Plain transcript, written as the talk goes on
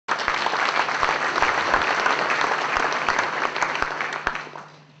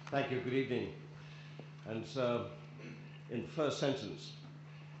Thank you. Good evening. And in the first sentence,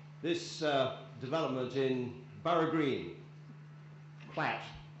 this development in Borough Green, Platt,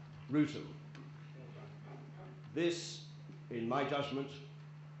 Rootham, this, in my judgment,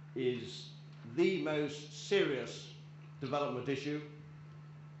 is the most serious development issue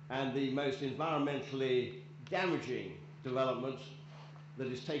and the most environmentally damaging development that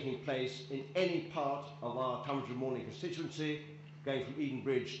is taking place in any part of our Tonbridge Malling constituency, going from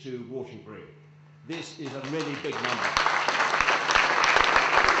Edenbridge to Waterbury. This is a really big number.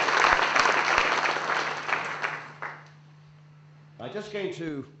 I'm just going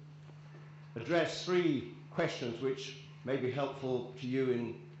to address three questions which may be helpful to you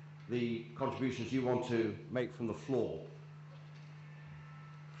in the contributions you want to make from the floor.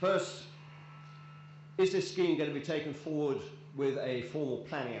 First, is this scheme going to be taken forward with a formal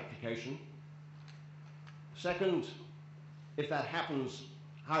planning application? Second, if that happens,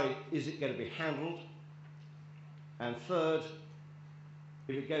 how is it going to be handled? And third,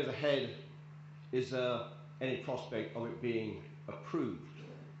 if it goes ahead, is there any prospect of it being approved?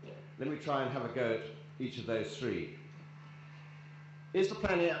 Let me try and have a go at each of those three. Is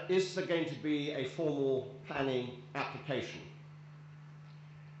there going to be a formal planning application?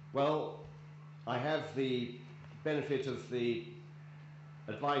 Well, I have the benefit of the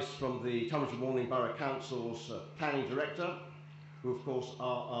advice from the Tonbridge Malling Borough Council's planning director, who of course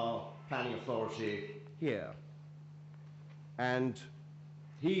are our planning authority here. And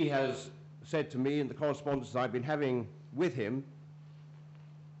he has said to me in the correspondence I've been having with him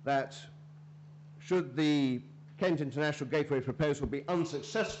that should the Kent International Gateway proposal be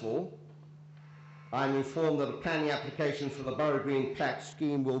unsuccessful, I'm informed that a planning application for the Borough Green Platt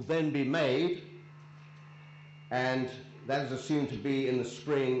scheme will then be made, and that is assumed to be in the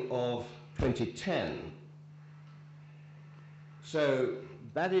spring of 2010. So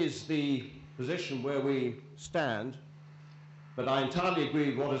that is the position where we stand, but I entirely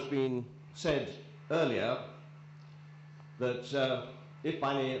agree with what has been said earlier, that if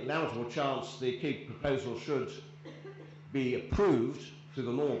by any lamentable chance the key proposal should be approved through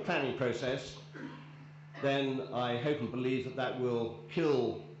the normal planning process, then I hope and believe that that will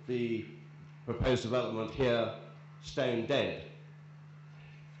kill the proposed development here stone dead.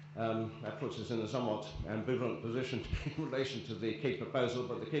 That puts us in a somewhat ambivalent position in relation to the key proposal,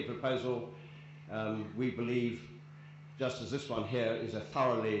 but the key proposal, we believe, just as this one here, is a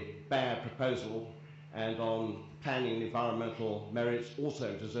thoroughly bad proposal, and on planning and environmental merits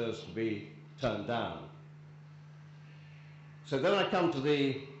also deserves to be turned down. So then I come to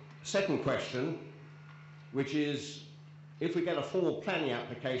the second question, which is, if we get a formal planning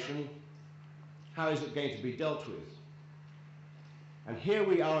application, how is it going to be dealt with? And here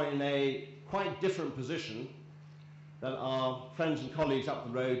we are in a quite different position than our friends and colleagues up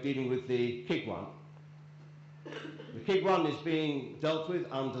the road dealing with the KIG one. The KIG one is being dealt with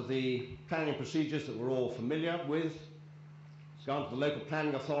under the planning procedures that we're all familiar with. It's gone to the local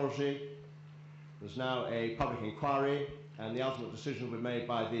planning authority. There's now a public inquiry, and the ultimate decision will be made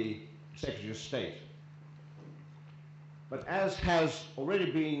by the Secretary of State. But as has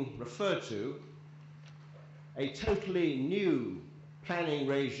already been referred to, a totally new planning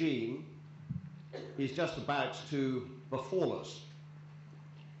regime is just about to befall us.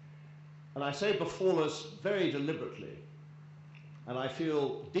 And I say befall us very deliberately, and I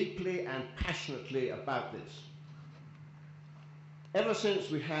feel deeply and passionately about this. Ever since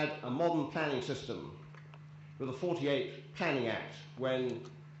we had a modern planning system with the 48 Planning Act, when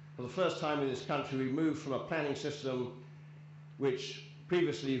for the first time in this country we moved from a planning system which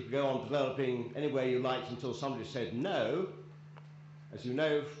previously you could go on developing any way you liked until somebody said no. As you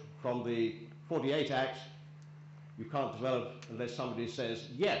know from the 48 Act, you can't develop unless somebody says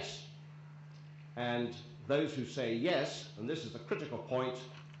yes. And those who say yes, and this is the critical point,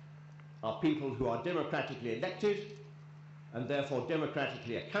 are people who are democratically elected and therefore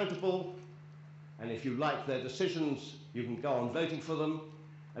democratically accountable. And if you like their decisions, you can go on voting for them.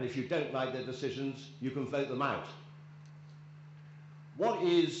 And if you don't like their decisions, you can vote them out. What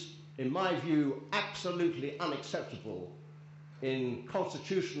is, in my view, absolutely unacceptable in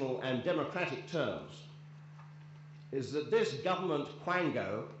constitutional and democratic terms is that this government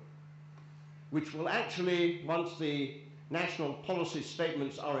quango, which will actually, once the national policy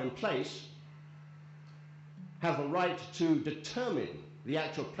statements are in place, have the right to determine the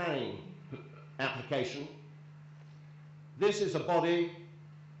actual planning application. This is a body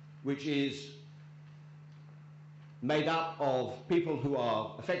which is made up of people who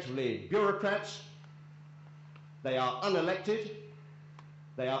are effectively bureaucrats. They are unelected,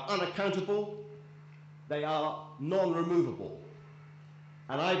 they are unaccountable, they are non-removable.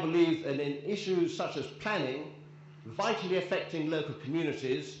 And I believe that in issues such as planning, vitally affecting local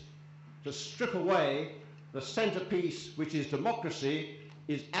communities, to strip away the centrepiece, which is democracy,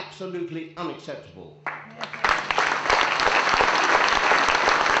 is absolutely unacceptable.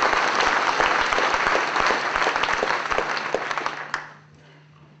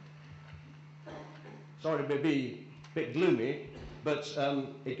 Sorry to be a bit gloomy, but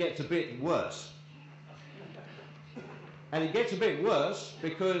it gets a bit worse. And it gets a bit worse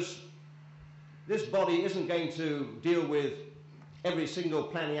because this body isn't going to deal with every single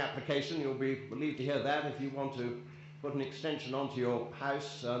planning application. You'll be relieved to hear that. If you want to put an extension onto your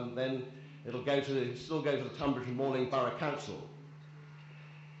house, then it'll still go to the Tonbridge Malling Borough Council.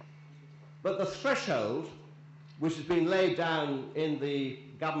 But the threshold, which has been laid down in the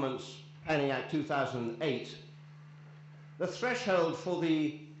government's Planning Act 2008, the threshold for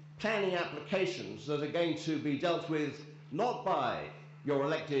the planning applications that are going to be dealt with not by your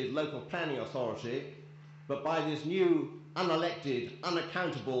elected local planning authority, but by this new unelected,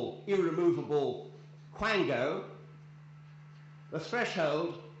 unaccountable, irremovable quango, the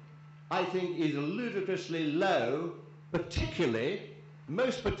threshold, I think, is ludicrously low,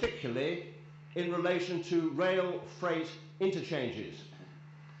 most particularly in relation to rail freight interchanges.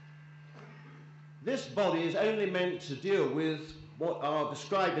 This body is only meant to deal with what are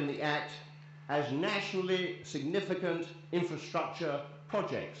described in the Act as nationally significant infrastructure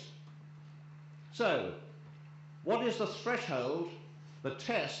projects. So, what is the threshold, the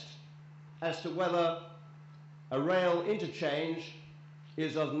test, as to whether a rail interchange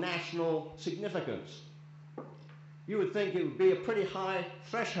is of national significance? You would think it would be a pretty high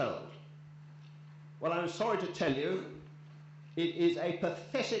threshold. Well, I'm sorry to tell you, it is a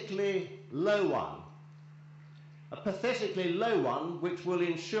pathetically low one. A pathetically low one which will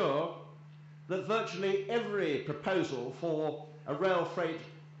ensure that virtually every proposal for a rail freight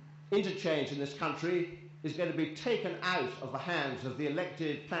interchange in this country is going to be taken out of the hands of the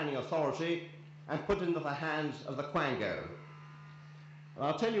elected planning authority and put into the hands of the quango. And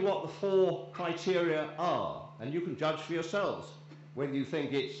I'll tell you what the 4 criteria are, and you can judge for yourselves whether you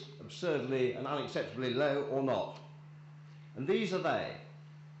think it's absurdly and unacceptably low or not. And these are they.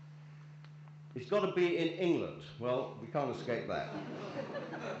 It's got to be in England. Well, we can't escape that.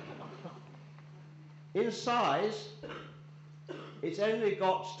 In size, it's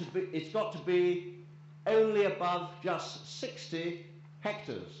got to be only above just 60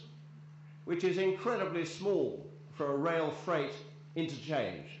 hectares, which is incredibly small for a rail freight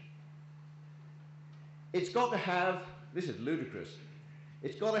interchange. It's got to have, this is ludicrous,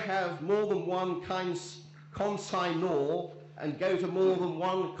 it's got to have more than one consignor and go to more than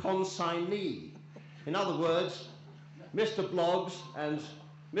one consignee. In other words, Mr. Bloggs and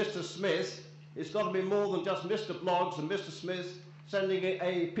Mr. Smith, it's got to be more than just Mr. Bloggs and Mr. Smith sending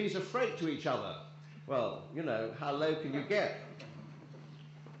a piece of freight to each other. Well, you know, how low can you get?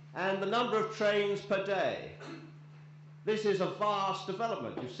 And the number of trains per day. This is a vast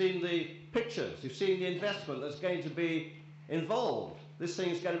development. You've seen the pictures, you've seen the investment that's going to be involved. This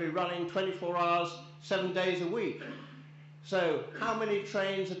thing's going to be running 24 hours, 7 days a week. So, how many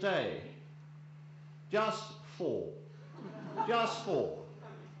trains a day? Just 4. Just 4.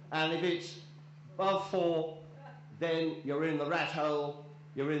 And if it's above 4, then you're in the rat hole,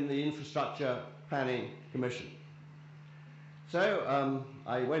 you're in the Infrastructure Planning Commission. So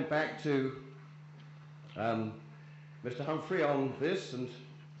I went back to Mr. Humphrey on this and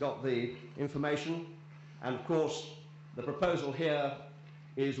got the information, and of course the proposal here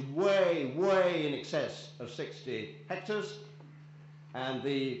is way, way in excess of 60 hectares, and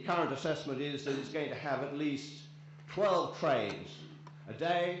the current assessment is that it's going to have at least 12 trains a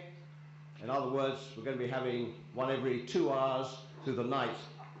day. In other words, we're going to be having one every 2 hours through the night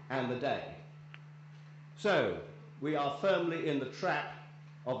and the day. So, we are firmly in the trap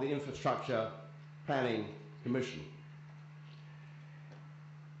of the Infrastructure Planning Commission.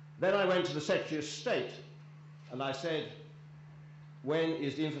 Then I went to the Secretary of State and I said, when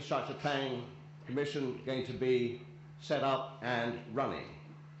is the Infrastructure Planning Commission going to be set up and running?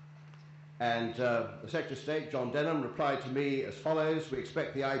 And the Secretary of State, John Denham, replied to me as follows: we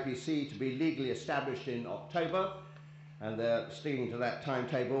expect the IPC to be legally established in October, and they're sticking to that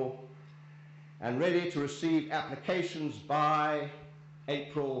timetable, and ready to receive applications by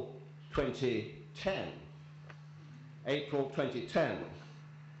April 2010. April 2010.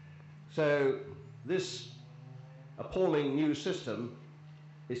 So this appalling new system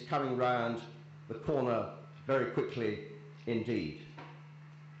is coming round the corner very quickly indeed.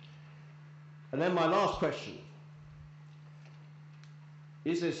 And then my last question: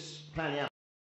 is this planning